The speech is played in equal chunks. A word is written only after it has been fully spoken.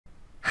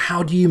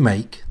How do you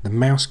make the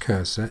mouse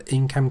cursor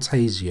in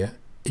Camtasia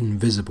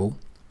invisible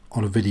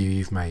on a video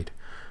you've made?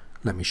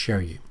 Let me show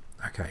you.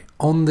 Okay,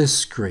 on this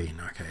screen,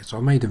 okay, so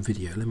I made a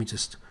video. Let me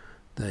just,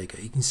 there you go.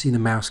 You can see the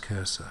mouse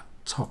cursor,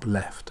 top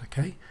left,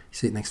 okay? You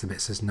see it next to the bit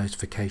that says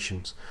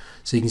notifications.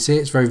 So you can see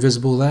it's very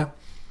visible there.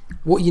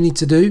 What you need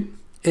to do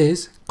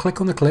is click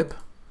on the clip,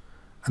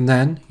 and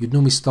then you'd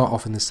normally start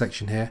off in this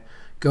section here.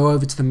 Go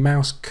over to the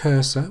mouse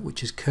cursor,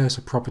 which is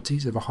cursor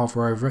properties. If I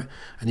hover over it,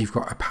 and you've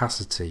got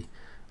opacity,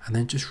 and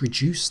then just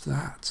reduce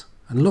that.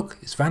 And look,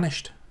 it's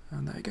vanished.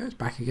 And there it goes,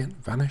 back again,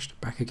 vanished,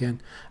 back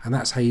again. And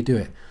that's how you do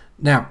it.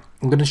 Now,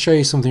 I'm going to show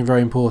you something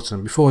very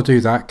important. Before I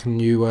do that, can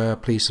you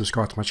please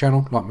subscribe to my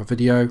channel, like my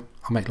video.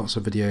 I make lots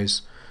of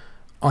videos.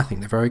 I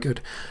think they're very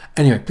good.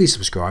 Anyway, please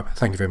subscribe.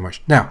 Thank you very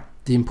much. Now,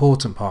 the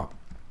important part.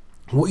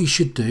 What you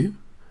should do,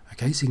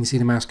 okay, so you can see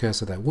the mouse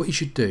cursor there. What you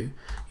should do,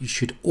 you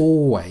should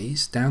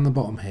always, down the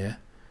bottom here,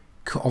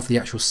 cut off the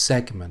actual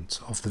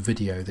segment of the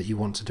video that you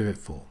want to do it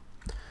for.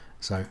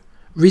 So,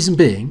 reason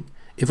being,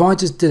 if I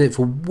just did it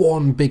for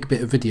one big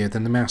bit of video,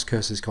 then the mouse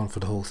cursor is gone for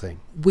the whole thing,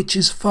 which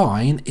is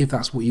fine if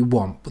that's what you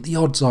want, but the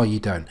odds are you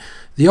don't.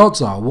 The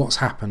odds are what's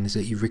happened is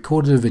that you've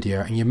recorded a video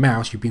and your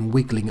mouse, you've been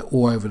wiggling it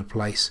all over the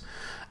place,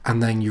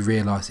 and then you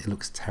realise it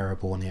looks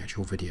terrible on the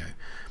actual video.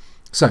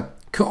 So,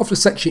 cut off the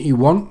section you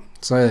want.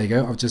 So there you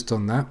go, I've just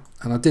done that,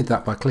 and I did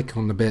that by clicking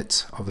on the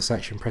bit of the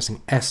section,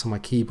 pressing S on my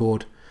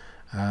keyboard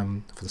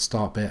for the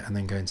start bit, and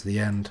then going to the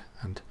end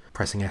and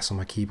pressing S on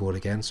my keyboard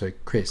again, so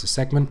it creates a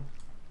segment.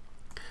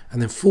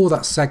 And then for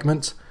that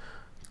segment,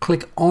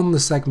 click on the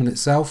segment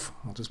itself.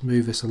 I'll just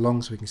move this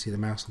along so we can see the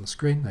mouse on the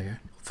screen. There you go.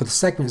 For the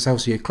segment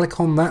itself, so you click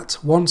on that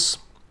once,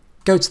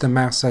 go to the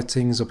mouse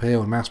settings up here,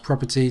 or mouse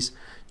properties,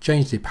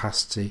 change the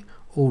opacity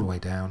all the way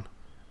down,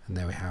 and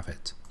there we have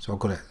it. So I've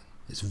got it,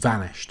 it's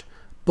vanished.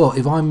 But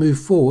if I move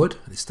forward,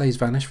 it stays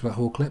vanished for that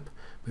whole clip.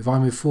 But if I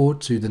move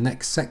forward to the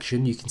next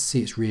section, you can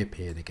see it's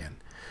reappeared again.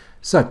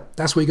 So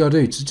that's what you got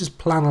to do. So just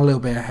plan a little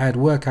bit ahead,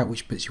 work out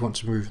which bits you want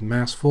to move the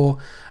mouse for,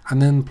 and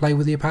then play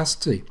with the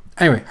opacity.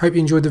 Anyway, hope you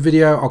enjoyed the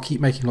video. I'll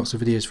keep making lots of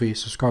videos for you.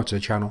 Subscribe to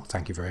the channel.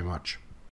 Thank you very much.